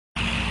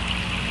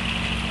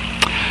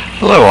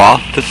Hello all,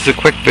 this is a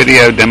quick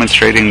video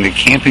demonstrating the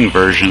camping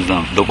version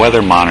of the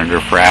weather monitor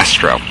for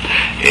Astro.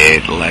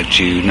 It lets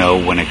you know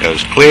when it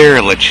goes clear,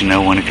 it lets you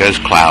know when it goes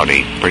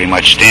cloudy. Pretty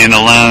much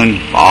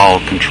standalone,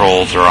 all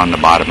controls are on the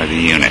bottom of the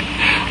unit.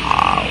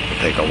 We'll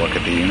take a look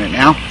at the unit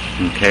now.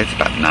 Okay, it's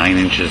about 9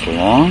 inches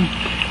long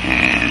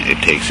and it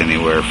takes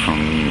anywhere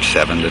from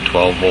 7 to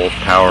 12 volt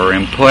power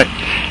input.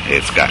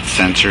 It's got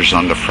sensors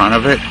on the front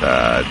of it.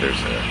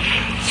 There's a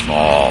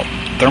small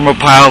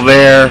thermopile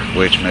there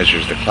which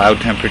measures the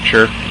cloud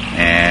temperature,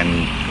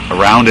 and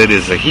around it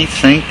is a heat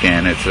sink,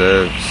 and it's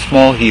a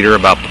small heater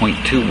about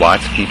 0.2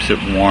 watts, keeps it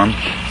warm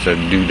so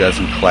dew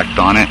doesn't collect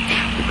on it.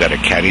 We've got a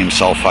cadmium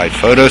sulfide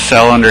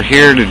photocell under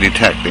here to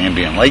detect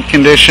ambient light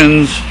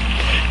conditions,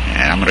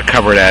 and I'm going to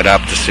cover that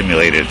up to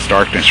simulate its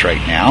darkness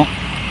right now.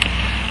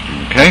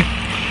 Okay,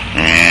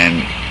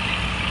 and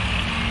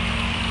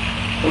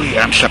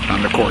I'm stepping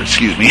on the cord,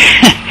 excuse me.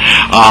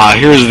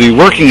 Here's the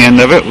working end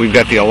of it. We've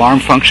got the alarm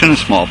function, a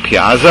small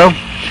piezo.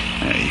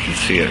 You can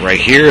see it right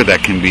here.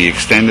 That can be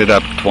extended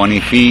up 20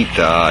 feet.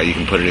 You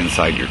can put it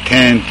inside your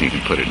tent. You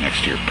can put it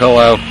next to your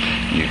pillow.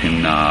 You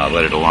can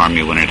let it alarm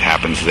you when it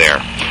happens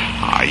there.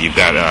 You've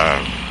got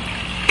a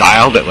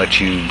dial that lets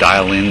you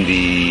dial in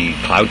the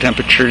cloud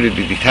temperature to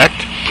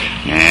detect,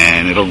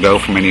 and it'll go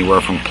from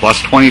anywhere from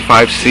plus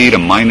 25°C to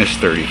minus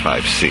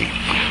 35°C.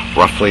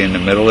 Roughly in the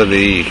middle of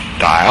the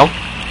dial,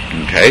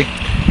 okay,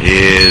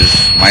 is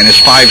minus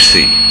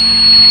 5°C.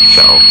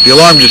 So the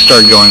alarm just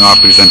started going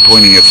off because I'm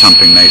pointing at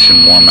something nice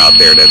and warm out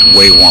there that's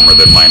way warmer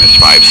than minus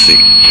 5°C.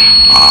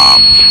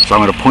 So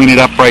I'm going to point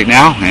it up right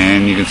now,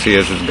 and you can see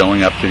as it's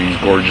going up to these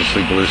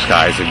gorgeously blue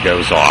skies, it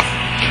goes off.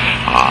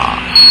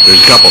 There's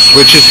a couple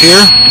switches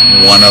here.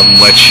 One of them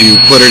lets you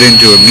put it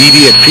into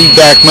immediate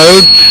feedback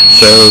mode,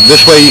 so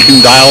this way you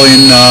can dial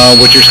in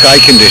what your sky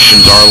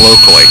conditions are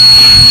locally.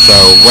 So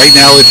right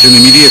now it's in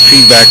immediate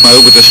feedback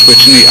mode with the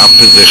switch in the up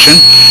position,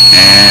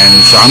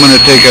 and so I'm going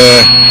to take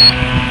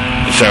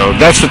so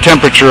that's the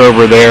temperature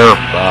over there,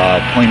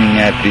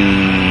 pointing at the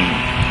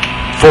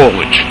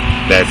foliage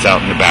that's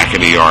out in the back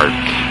of the yard.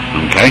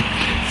 Okay,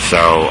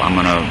 so I'm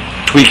going to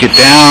tweak it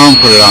down,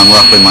 put it on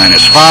roughly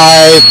minus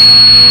 5.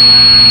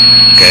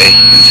 Okay,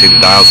 you can see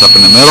the dial's up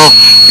in the middle,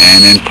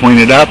 and then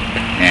point it up,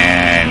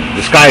 and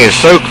the sky is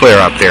so clear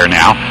up there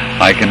now,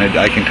 I can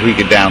tweak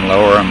it down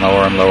lower and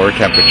lower and lower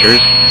temperatures,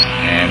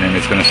 and then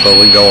it's going to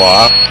slowly go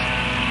off.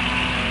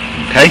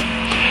 Okay,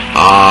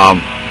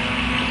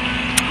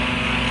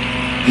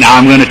 now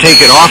I'm going to take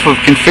it off of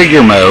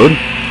configure mode.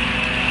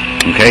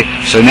 Okay,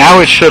 so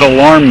now it should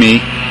alarm me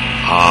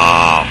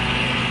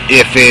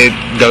if it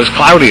goes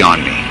cloudy on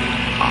me,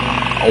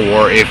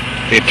 or if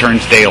it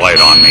turns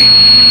daylight on me.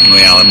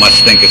 Well, it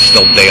must think it's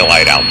still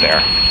daylight out there.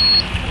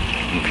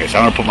 Okay, so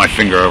I'm going to put my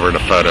finger over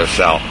the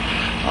photocell.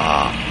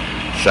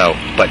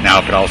 But now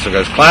if it also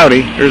goes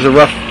cloudy, there's a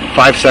rough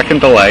 5-second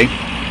delay.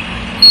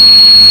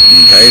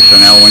 Okay, so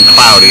now when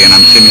cloudy, and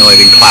I'm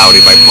simulating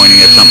cloudy by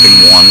pointing at something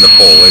warm, the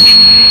foliage,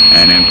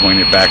 and then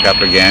point it back up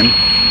again.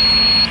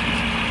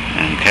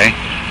 Okay,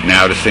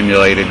 now to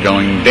simulate it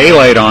going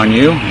daylight on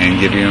you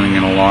and give you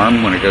an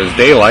alarm when it goes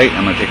daylight,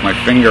 I'm going to take my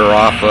finger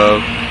off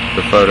of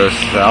the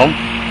photocell.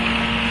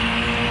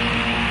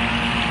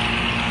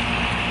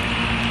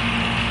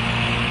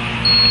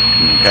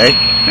 Okay,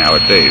 now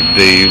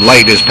the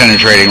light is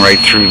penetrating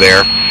right through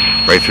there,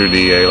 right through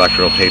the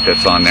electrical tape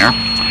that's on there.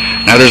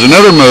 Now there's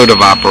another mode of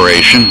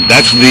operation.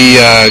 That's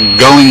the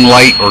going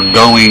light or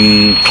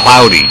going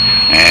cloudy,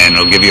 and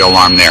it'll give you an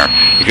alarm there.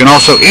 You can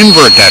also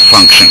invert that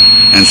function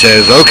and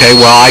says, okay,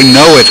 well, I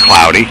know it's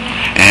cloudy,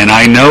 and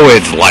I know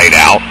it's light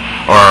out,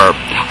 or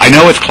I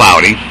know it's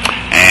cloudy,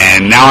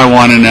 and now I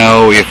want to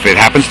know if it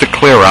happens to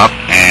clear up,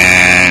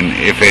 and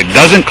if it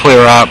doesn't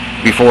clear up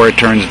before it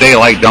turns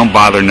daylight, don't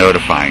bother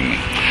notifying me.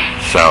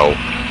 So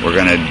we're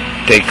going to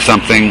take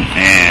something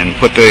and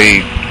put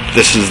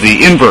this is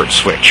the invert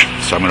switch.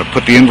 So I'm going to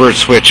put the invert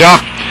switch up,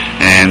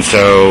 and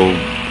so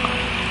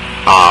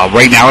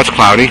right now it's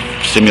cloudy,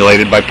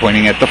 simulated by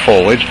pointing at the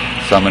foliage.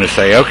 So I'm going to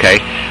say,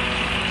 okay,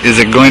 is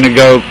it going to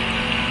go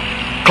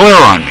clear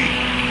on me?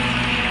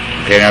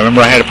 Okay, now remember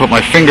I had to put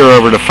my finger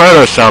over the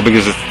photocell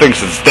because it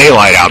thinks it's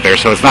daylight out there,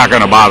 so it's not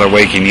going to bother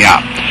waking you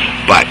up.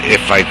 But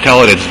if I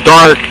tell it it's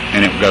dark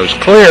and it goes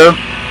clear,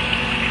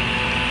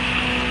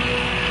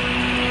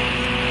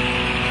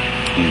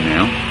 you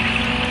know,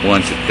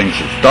 once it thinks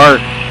it's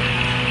dark,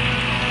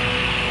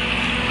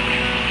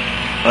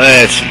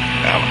 let's see.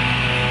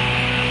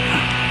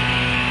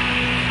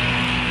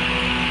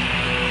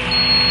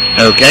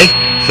 Okay,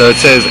 so it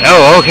says,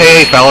 oh,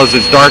 okay, fellas,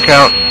 it's dark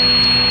out.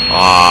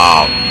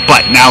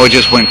 But now it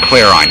just went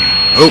clear on you.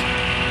 Oh,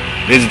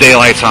 it's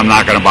daylight, so I'm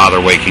not going to bother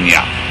waking you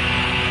up.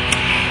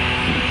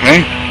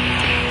 Okay,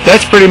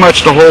 that's pretty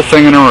much the whole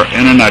thing in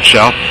a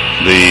nutshell.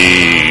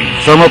 The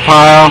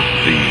thermopile,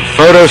 the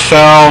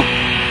photocell,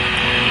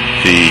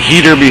 the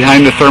heater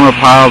behind the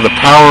thermopile, the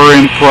power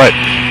input,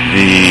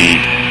 the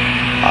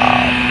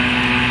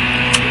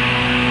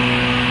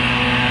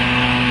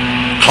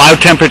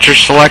cloud temperature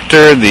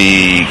selector,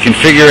 the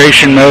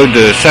configuration mode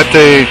to set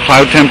the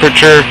cloud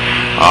temperature,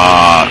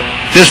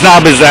 This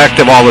knob is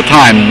active all the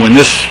time. When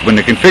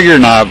the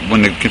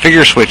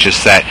configure switch is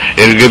set,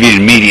 it'll give you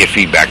immediate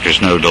feedback.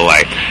 There's no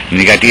delay. And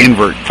you got the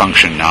invert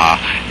function.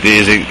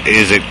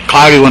 Is it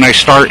cloudy when I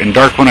start and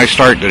dark when I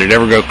start? Did it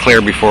ever go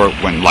clear before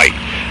it went light?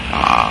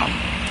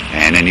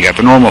 And then you got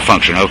the normal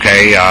function.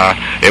 Okay,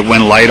 it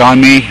went light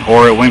on me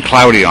or it went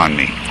cloudy on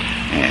me.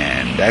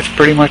 And that's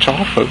pretty much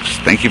all, folks.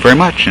 Thank you very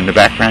much. In the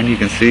background, you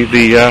can see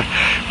the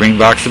Green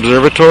Box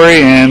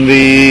Observatory and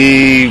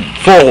the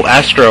full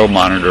Astro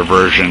Monitor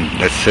version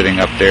that's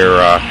sitting up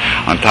there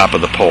on top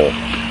of the pole.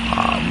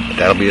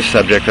 That'll be a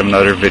subject of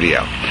another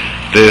video.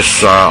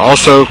 This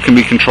also can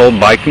be controlled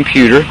by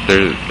computer.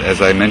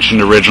 As I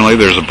mentioned originally,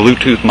 there's a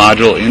Bluetooth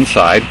module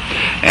inside,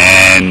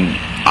 and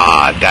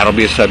that'll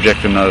be a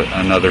subject in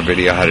another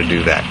video how to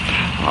do that.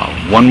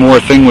 One more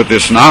thing with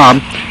this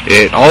knob,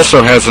 it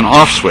also has an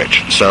off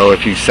switch. So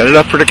if you set it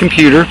up for the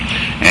computer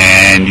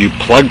and you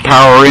plug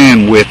power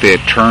in with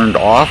it turned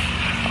off,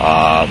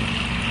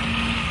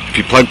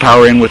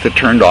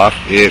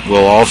 it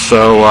will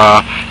also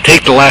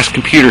take the last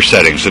computer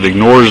settings. It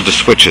ignores the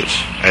switches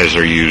as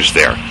they're used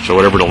there. So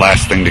whatever the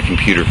last thing the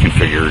computer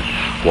configured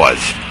was.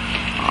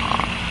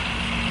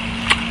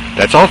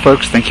 That's all,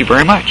 folks. Thank you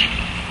very much.